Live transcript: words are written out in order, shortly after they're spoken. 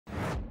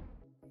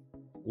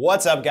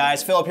What's up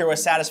guys, Philip here with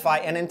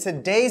Satisfye, and in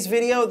today's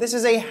video, this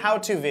is a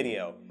how-to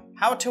video.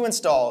 How to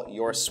install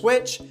your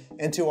Switch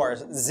into our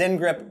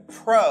ZenGrip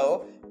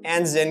Pro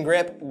and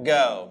ZenGrip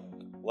Go.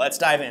 Let's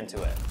dive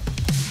into it.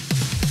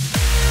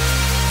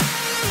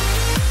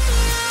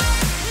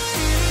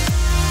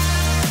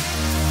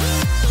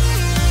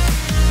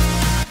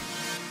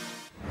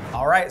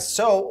 All right,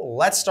 so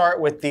let's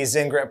start with the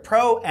ZenGrip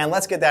Pro and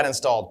let's get that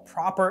installed.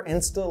 Proper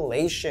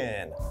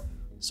installation.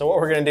 So what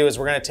we're gonna do is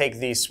we're gonna take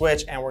the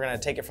Switch and we're gonna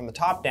take it from the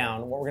top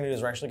down. What we're gonna do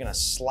is we're actually gonna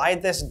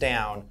slide this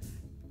down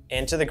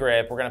into the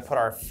grip. We're gonna put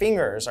our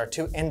fingers, our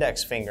two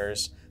index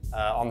fingers,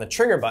 on the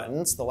trigger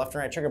buttons, the left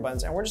and right trigger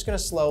buttons, and we're just gonna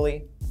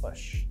slowly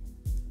push.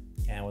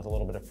 And with a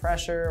little bit of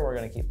pressure, we're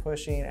gonna keep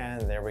pushing,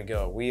 and there we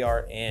go, we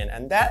are in.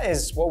 And that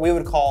is what we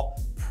would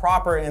call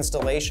proper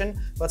installation.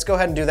 Let's go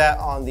ahead and do that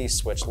on the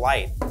Switch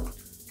Lite.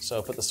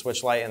 So put the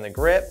Switch Lite in the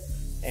grip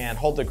and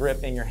hold the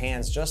grip in your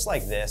hands just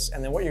like this.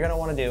 And then what you're gonna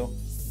wanna do,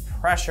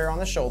 pressure on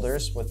the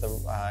shoulders with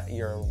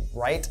your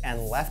right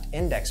and left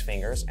index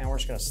fingers, and we're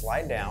just gonna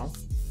slide down.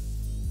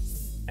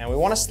 And we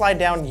wanna slide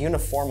down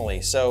uniformly.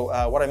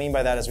 So what I mean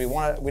by that is we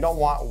don't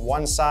want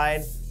one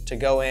side to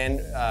go in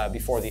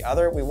before the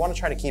other. We wanna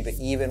try to keep it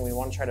even. We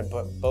wanna try to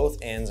put both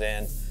ends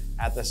in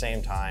at the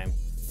same time.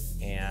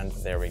 And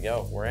there we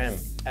go, we're in.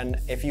 And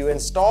if you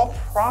install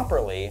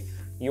properly,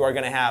 you are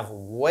gonna have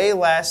way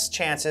less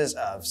chances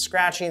of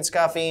scratching,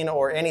 scuffing,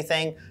 or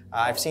anything.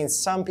 I've seen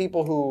some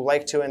people who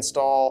like to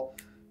install,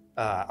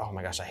 oh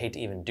my gosh, I hate to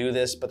even do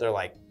this, but they're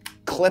like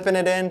clipping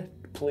it in.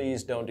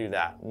 Please don't do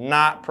that.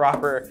 Not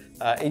proper.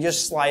 It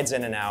just slides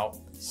in and out,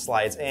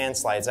 slides in,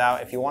 slides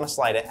out. If you wanna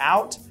slide it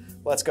out,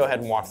 let's go ahead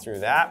and walk through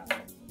that.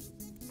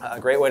 A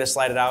great way to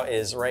slide it out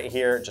is right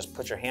here. Just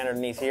put your hand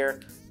underneath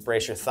here,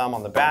 brace your thumb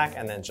on the back,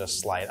 and then just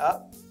slide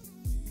up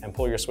and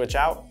pull your Switch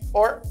out.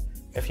 Or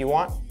if you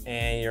want,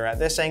 and you're at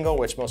this angle,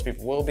 which most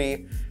people will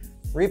be,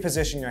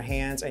 reposition your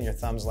hands and your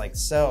thumbs like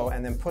so,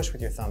 and then push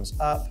with your thumbs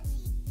up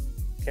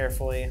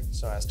carefully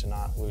so as to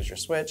not lose your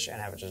Switch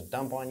and have it just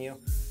dump on you.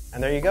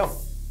 And there you go.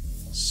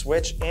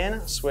 Switch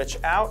in, switch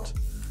out,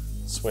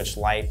 Switch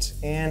Lite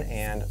in,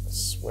 and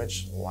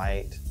Switch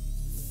Lite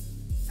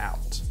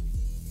out.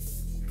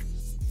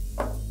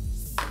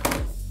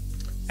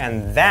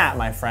 And that,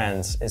 my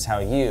friends, is how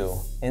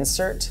you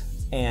insert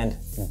and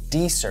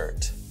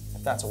desert,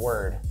 if that's a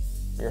word,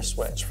 your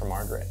Switch from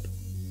our grip.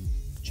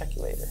 Check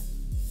you later.